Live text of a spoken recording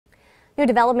New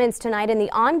developments tonight in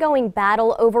the ongoing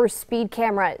battle over speed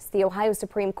cameras. The Ohio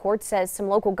Supreme Court says some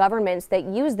local governments that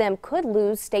use them could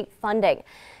lose state funding.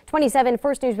 27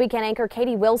 First News Weekend anchor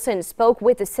Katie Wilson spoke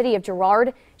with the city of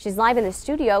Girard. She's live in the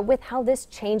studio with how this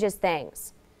changes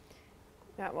things.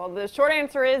 Yeah, well, the short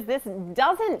answer is this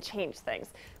doesn't change things.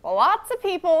 Well, lots of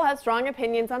people have strong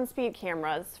opinions on speed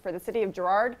cameras. For the city of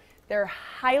Girard, they're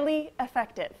highly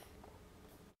effective.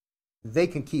 They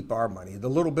can keep our money. The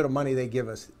little bit of money they give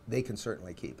us, they can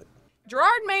certainly keep it.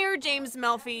 Girard Mayor James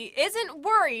Melfi isn't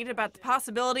worried about the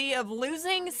possibility of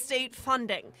losing state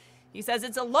funding. He says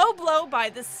it's a low blow by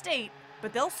the state,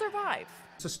 but they'll survive.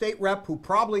 It's a state rep who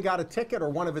probably got a ticket or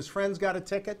one of his friends got a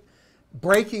ticket,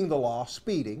 breaking the law,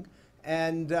 speeding,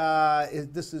 and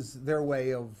this is their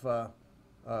way of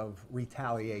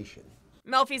retaliation.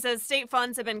 Melfi says state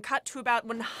funds have been cut to about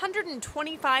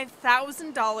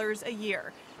 $125,000 a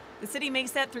year. The city makes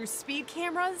that through speed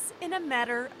cameras in a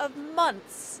matter of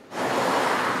months.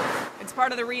 It's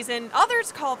part of the reason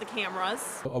others call the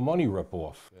cameras a money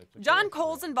ripoff. John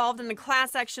Cole's involved in a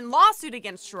class action lawsuit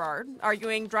against Girard,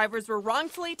 arguing drivers were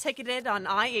wrongfully ticketed on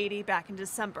I-80 back in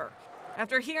December.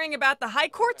 After hearing about the high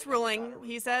court's ruling,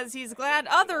 he says he's glad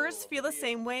others feel the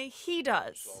same way he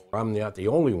does. I'm not the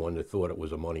only one that thought it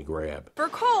was a money grab. For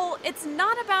Cole, it's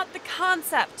not about the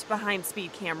concept behind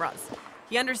speed cameras.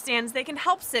 He understands they can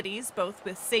help cities both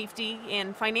with safety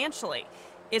and financially.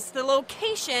 It's the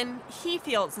location he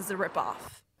feels is a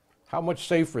ripoff. How much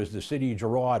safer is the city of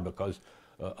Girard because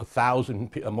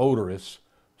 1,000 motorists,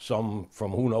 some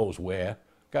from who knows where,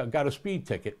 got a speed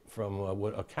ticket from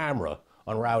a camera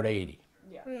on Route 80?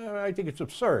 Yeah, I think it's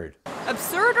absurd.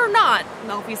 Absurd or not,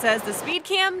 Melfi says the speed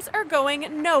cams are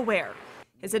going nowhere.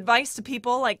 His advice to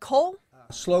people like Cole?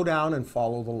 Slow down and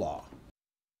follow the law.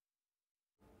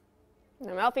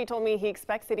 Now, Melfi told me he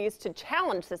expects cities to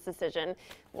challenge this decision.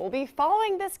 We'll be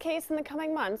following this case in the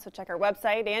coming months, so check our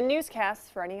website and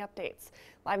newscasts for any updates.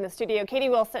 Live in the studio, Katie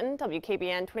Wilson,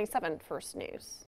 WKBN 27 First News.